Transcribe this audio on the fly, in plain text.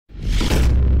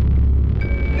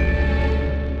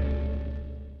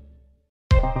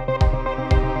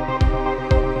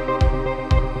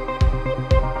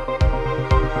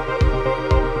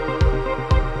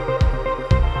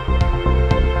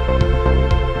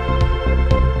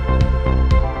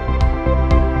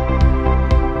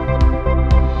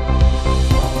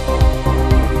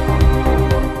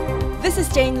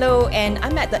Jane Low, and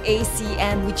I'm at the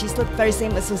ACM, which is the very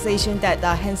same association that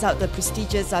hands out the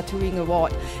prestigious Turing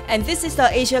Award. And this is the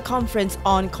Asia Conference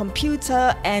on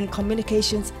Computer and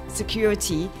Communications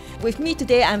Security. With me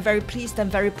today, I'm very pleased and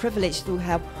very privileged to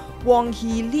have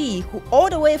Woonghee Lee, who all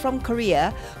the way from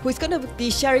Korea, who is going to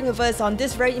be sharing with us on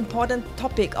this very important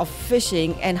topic of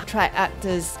phishing and threat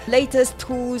actors, latest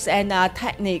tools and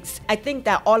techniques. I think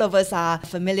that all of us are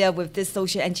familiar with this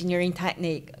social engineering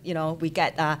technique. You know, we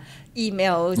get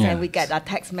emails and we get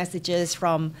text messages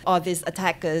from all these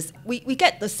attackers. We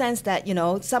get the sense that, you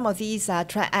know, some of these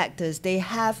threat actors, they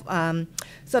have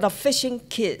sort of phishing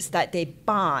kits that they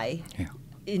buy.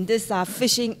 In this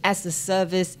phishing as a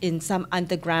service in some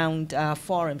underground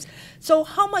forums. So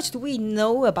how much do we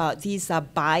know about these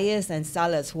buyers and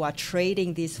sellers who are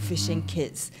trading these phishing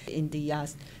kits in the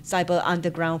cyber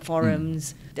underground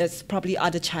forums? There's probably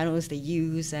other channels they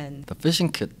use. And the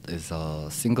phishing kit is a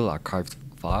single archived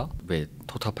file with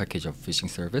total package of phishing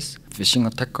service. Phishing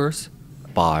attackers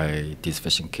buy these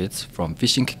phishing kits from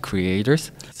phishing kit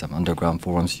creators, some underground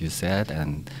forums you said,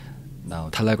 and now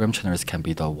Telegram channels can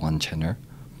be the one channel.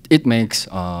 It makes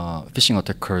phishing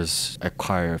attackers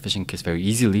acquire phishing kits very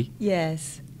easily.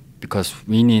 Yes. Because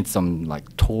we need some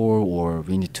like Tor, or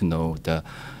we need to know the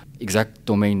exact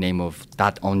domain name of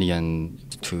that onion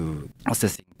to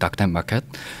accessing darknet market.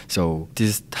 So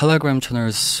these Telegram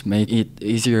channels make it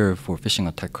easier for phishing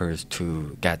attackers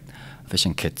to get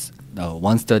phishing kits.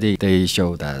 One study, they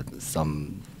show that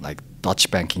some like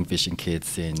Dutch banking phishing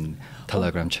kits in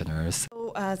Telegram channels.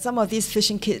 So some of these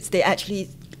phishing kits, they actually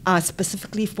are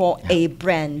specifically for a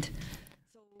brand.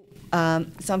 So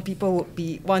some people would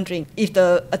be wondering if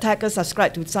the attackers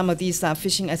subscribe to some of these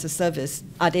phishing as a service,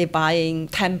 are they buying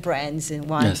 10 brands in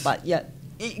one? Yes. But yeah,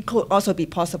 it could also be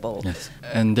possible. Yes,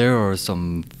 and there are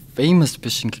some famous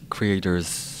phishing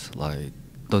creators, like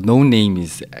the known name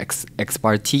is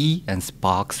xbalti and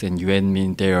spox and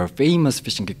Yuanmin. They are famous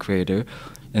phishing creator,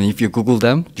 and if you Google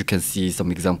them, you can see some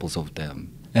examples of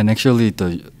them. And actually,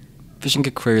 the phishing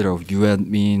kit creator of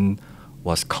Yuanmin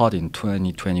was caught in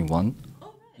 2021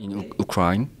 in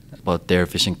Ukraine, but their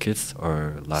phishing kits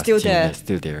are still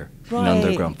there in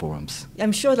underground forums.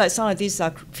 I'm sure like some of these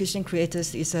phishing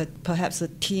creators is perhaps a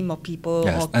team of people.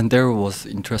 Yes, and there was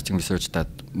interesting research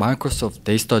that Microsoft,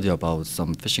 they studied about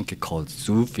some phishing kit called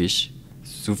Zoofish.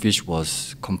 Zoofish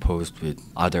was composed with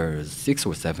other 6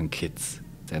 or 7 kits,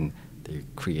 and they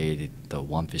created the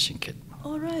one phishing kit.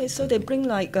 All right, so they bring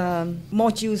like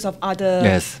modules of other...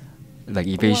 Yes, like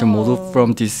Evasion module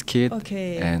from this kit,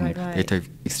 and right. they take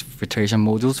exfiltration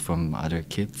modules from other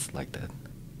kits like that.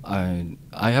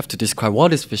 I have to describe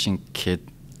what is phishing kit.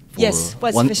 Yes,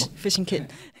 what's phishing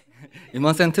kit? In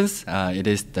one sentence, it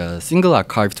is the single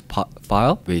archived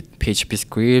file with PHP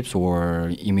scripts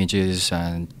or images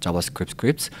and JavaScript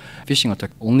scripts. Phishing attack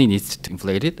only needs to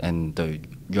inflate it, and the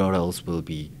URLs will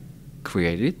be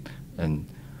created and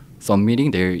submitting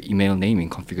their email name in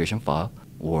configuration file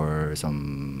or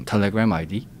some Telegram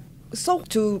ID. So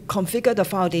to configure the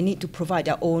file, they need to provide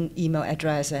their own email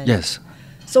address. And yes.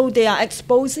 So they are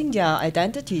exposing their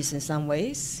identities in some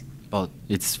ways. But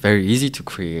it's very easy to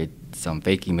create some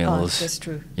fake emails. Oh, that's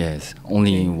true. Yes,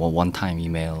 only one-time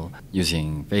email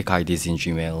using fake IDs in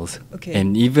Gmails. Okay.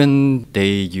 And even they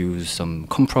use some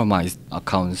compromised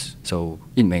accounts, so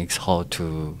it makes hard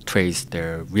to trace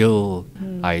their real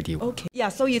ID. Okay. Yeah,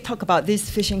 so you talk about these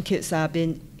phishing kits have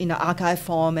been in an archive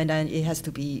form, and then it has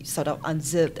to be sort of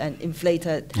unzipped and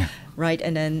inflated, right?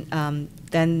 And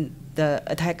then the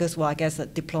attackers will, I guess,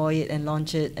 deploy it and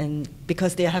launch it, and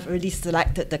because they have already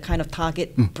selected the kind of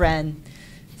target brand.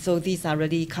 So these are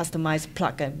really customized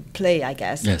plug and play, I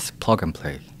guess. Yes, plug and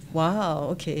play. Wow,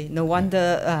 okay. No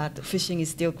wonder the phishing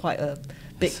is still quite a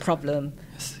big problem.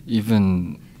 Yes.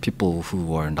 Even people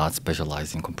who are not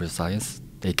specialized in computer science,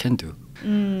 they can do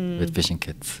with phishing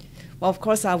kits. Well, of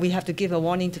course, we have to give a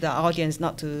warning to the audience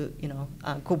not to,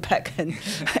 go back and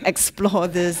explore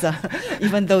this,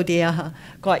 even though they are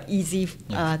quite easy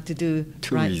to do.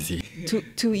 Too easy.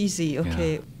 Too easy.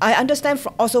 Okay. Yeah. I understand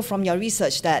also from your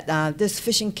research that this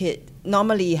phishing kit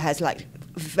normally has like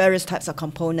various types of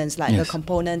components, like a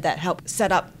component that helps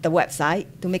set up the website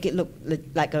to make it look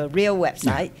like a real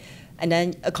website, and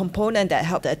then a component that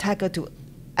helps the attacker to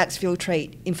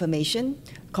exfiltrate information,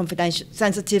 confidential,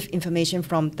 sensitive information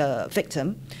from the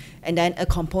victim, and then a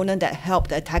component that helps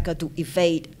the attacker to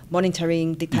evade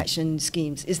monitoring detection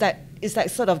schemes. Is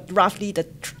that sort of roughly the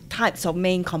types of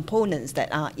main components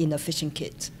that are in a phishing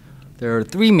kit? There are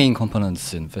 3 main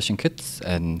components in phishing kits,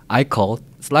 and I call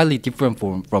slightly different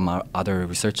from our other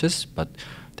researchers, but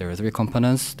there are 3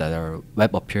 components that are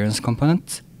web appearance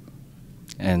components,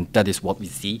 and that is what we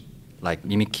see, like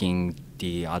mimicking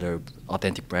the other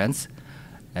authentic brands.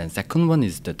 And second one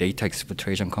is the data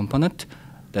exfiltration component.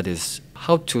 That is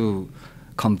how to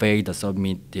convey the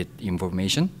submitted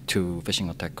information to phishing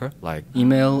attacker, like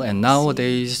email. And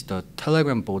nowadays, the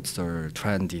Telegram bots are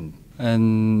trending.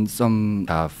 And some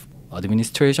have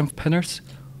administration panels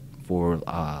for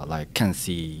like can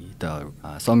see the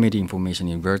submitted information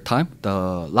in real time.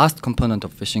 The last component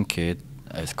of phishing kit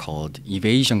is called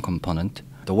Evasion component.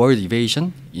 The word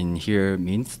evasion in here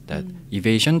means that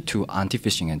evasion to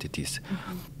anti-phishing entities.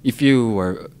 If you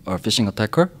are a phishing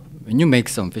attacker, when you make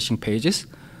some phishing pages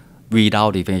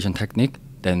without evasion technique,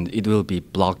 then it will be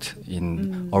blocked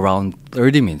in around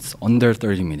 30 minutes, under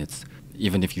 30 minutes.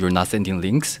 Even if you're not sending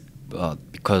links,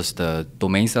 because the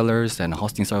domain sellers and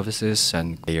hosting services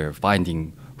and they are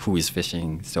finding who is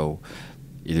phishing, so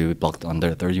it will be blocked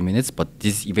under 30 minutes. But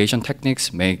these evasion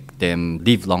techniques make them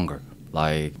live longer,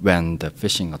 like when the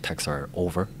phishing attacks are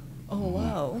over. Oh,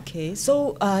 wow. Okay.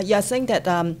 So you're saying that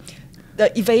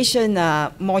the evasion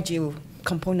module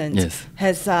component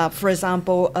has, for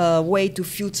example, a way to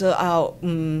filter out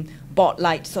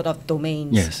bot-like sort of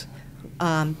domains. Yes.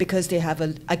 Because they have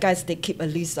I guess they keep a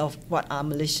list of what are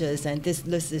malicious, and this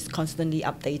list is constantly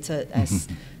updated as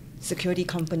security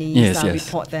companies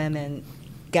report them and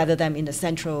gather them in a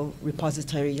central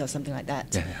repository or something like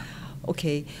that. Yeah.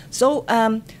 Okay. So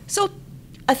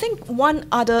I think one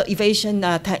other evasion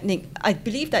technique, I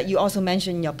believe that you also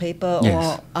mentioned in your paper,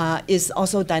 or is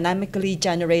also dynamically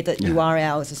generated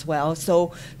URLs as well.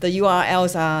 So the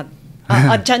URLs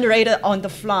are generated on the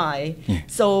fly.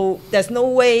 So there's no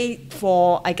way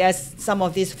for, I guess, some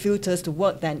of these filters to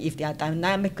work then if they are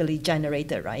dynamically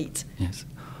generated, right? Yes.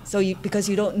 So because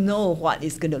you don't know what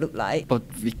it's going to look like. But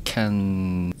we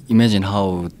can imagine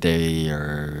how they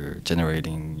are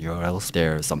generating URLs.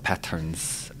 There are some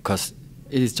patterns, because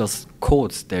it is just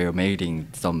codes. They're making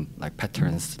some like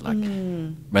patterns, like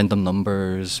random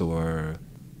numbers, or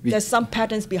there's some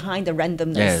patterns behind the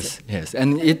randomness. Yes,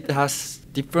 and it has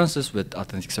differences with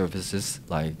authentic services.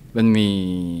 Like when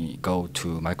we go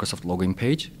to Microsoft login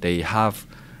page, they have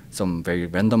some very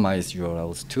randomized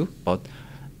URLs too, but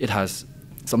it has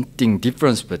something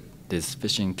different with this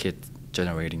phishing kit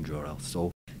generating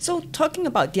URLs. So talking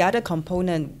about the other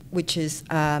component, which is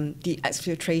the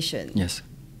exfiltration. Yes.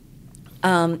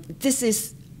 This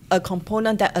is a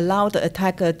component that allows the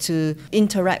attacker to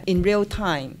interact in real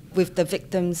time with the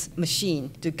victim's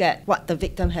machine to get what the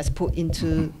victim has put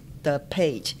into the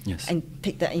page and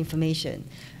take that information.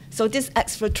 So this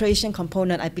exfiltration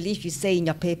component, I believe you say in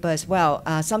your paper as well,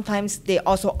 sometimes they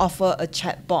also offer a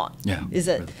chatbot. Is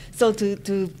it? Really. So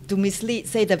to mislead,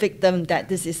 say, the victim that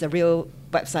this is a real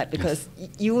website, because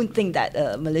you wouldn't think that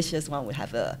a malicious one would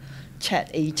have a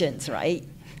chat agent, right?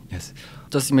 Yes.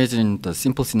 Just imagine the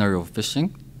simple scenario of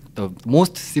phishing. The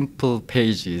most simple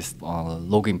page is a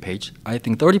login page. I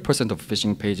think 30% of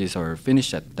phishing pages are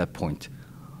finished at that point.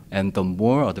 And the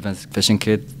more advanced phishing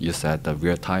kit, you said the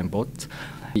real-time bot.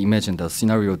 Imagine the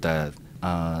scenario that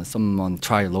someone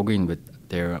try login with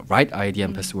their right ID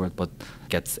and password, but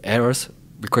gets errors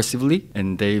recursively,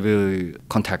 and they will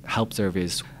contact help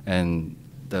service, and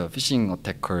the phishing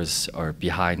attackers are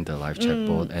behind the live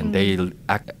chatbot, and they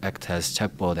act as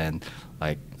chatbot and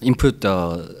like input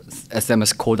the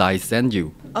SMS code I send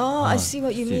you. Oh, I see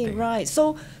what you mean. Right.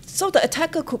 So the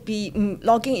attacker could be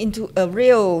logging into a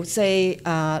real, say,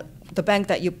 the bank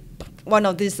that you, one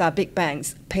of these big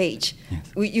banks page,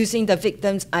 using the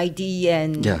victim's ID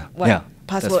and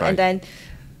password, and then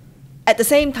at the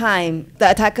same time, the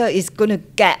attacker is going to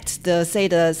get the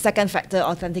second factor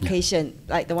authentication,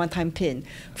 like the one-time PIN,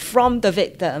 from the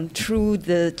victim through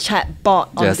the chat bot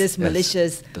on this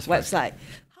malicious website. Right.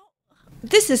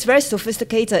 This is very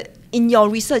sophisticated. In your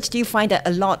research, do you find that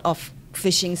a lot of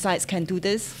phishing sites can do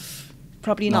this?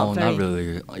 Probably not very. No, not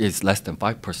really. It's less than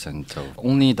 5%. So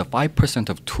only the 5%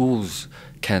 of tools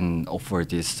can offer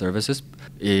these services.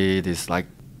 It is like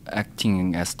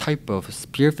acting as type of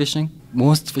spear phishing.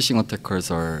 Most phishing attackers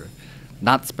are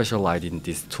not specialized in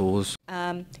these tools.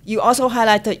 You also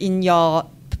highlighted in your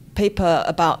paper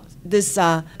about this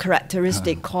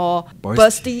characteristic called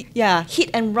Bursty. Hit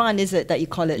and run, is it that you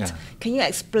call it? Can you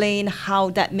explain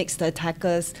how that makes the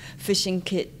attacker's phishing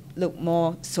kit look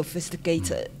more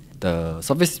sophisticated? The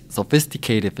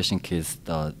sophisticated phishing kits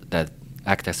that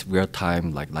act as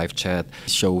real-time, like live chat,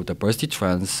 show the bursty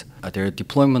trends. Their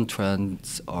deployment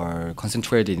trends are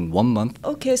concentrated in 1 month.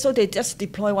 Okay, so they just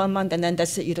deploy 1 month and then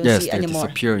that's it, you don't see anymore. Yes, they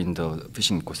disappear in the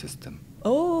phishing ecosystem.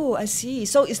 Oh, I see.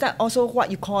 So is that also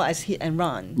what you call as hit and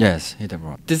run? Yes, hit and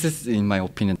run. This is, in my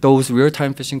opinion, those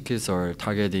real-time phishing kits are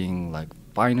targeting like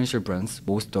financial brands.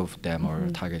 Most of them are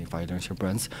targeting financial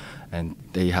brands, and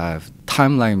they have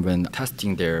timeline when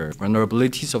testing their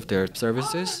vulnerabilities of their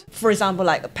services. For example,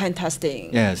 like pen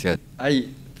testing. Yes, yes. I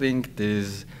think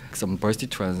there's some bursty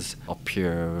trends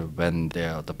appear when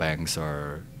the banks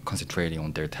are concentrating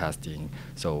on their testing,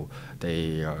 so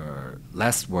they are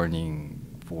less warning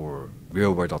for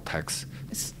real-world attacks.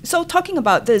 So talking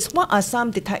about this, what are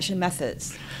some detection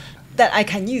methods that I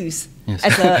can use Yes.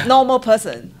 as a normal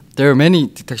person? There are many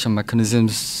detection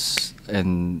mechanisms,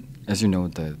 and as you know,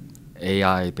 the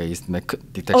AI-based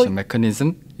detection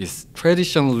mechanism is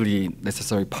traditionally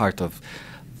necessary part of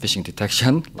phishing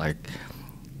detection. Like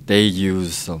they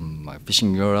use some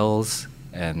phishing URLs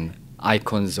and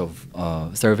icons of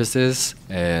services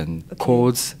and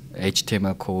codes,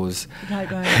 HTML codes,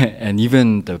 Right. and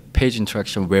even the page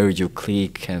interaction where you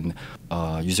click and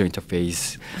user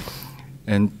interface.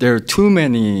 And there are too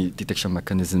many detection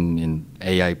mechanisms in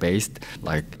AI-based,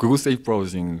 like Google Safe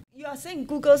Browsing. You are saying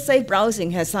Google Safe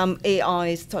Browsing has some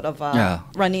AI sort of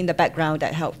running in the background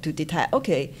that help to detect.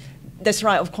 Okay, that's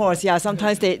right, of course. Yeah,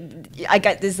 sometimes I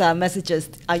get these messages.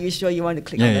 Are you sure you want to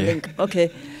click on the link?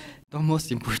 Okay. The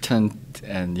most important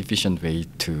and efficient way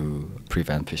to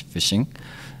prevent phishing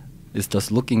is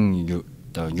just looking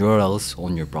the URLs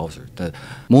on your browser.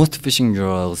 Most phishing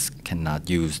URLs cannot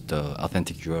use the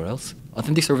authentic URLs.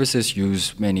 Authentic services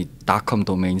use many .com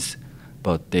domains,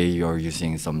 but they are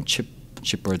using some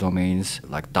cheaper domains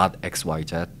like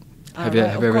 .xyz. Have you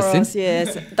ever seen?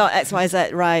 Yes,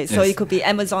 .xyz, right. So Yes. it could be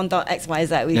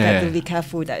Amazon.xyz. We have to be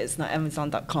careful that it's not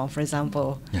Amazon.com, for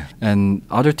example. Yeah. And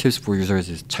other tips for users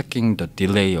is checking the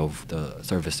delay of the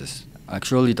services.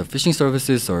 Actually, the phishing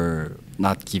services are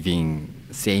not giving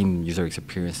same user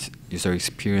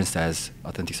experience as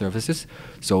authentic services.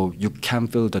 So you can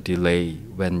feel the delay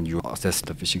when you access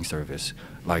the phishing service.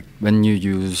 Like when you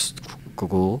use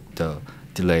Google, the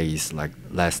delay is like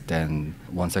less than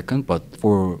 1 second. But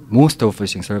for most of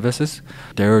phishing services,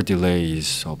 their delay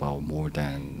is about more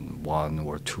than 1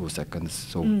 or 2 seconds.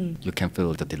 So you can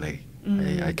feel the delay.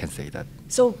 I can say that.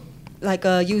 So like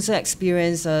a user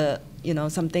experience,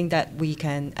 something that we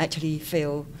can actually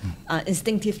feel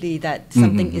instinctively that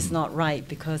something is not right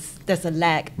because there's a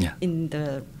lag in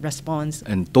the response.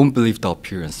 And don't believe the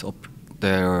appearance.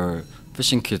 Their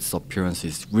phishing kit's appearance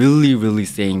is really, really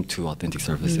same to authentic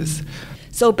services.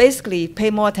 So basically, pay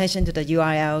more attention to the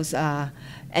URLs,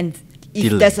 and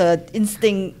if there's an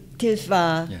instinctive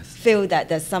feel that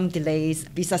there's some delays,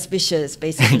 be suspicious,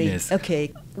 basically. Yes.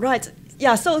 Okay, right.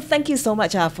 Yeah, so thank you so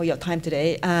much for your time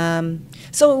today.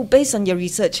 So based on your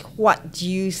research, what do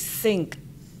you think,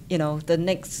 the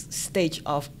next stage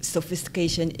of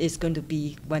sophistication is going to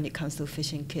be when it comes to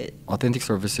phishing kit? Authentic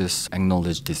services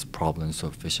acknowledge these problems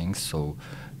of phishing, so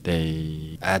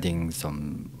they adding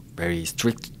some very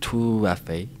strict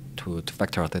 2FA,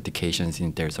 two-factor authentications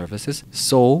in their services.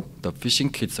 So the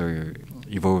phishing kits are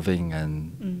evolving,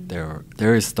 and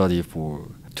there is study for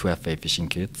 2FA phishing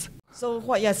kits. So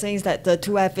what you're saying is that the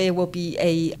 2FA will be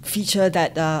a feature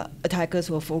that attackers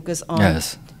will focus on.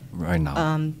 Yes, right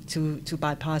now. To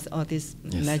bypass all these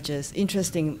measures.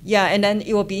 Interesting. Yeah, and then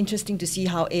it will be interesting to see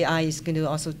how AI is going to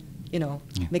also,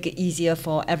 make it easier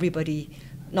for everybody,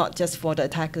 not just for the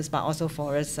attackers, but also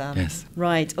for us. Yes.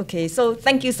 Right. Okay. So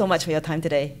thank you so much for your time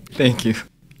today. Thank you.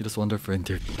 It was a wonderful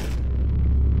interview.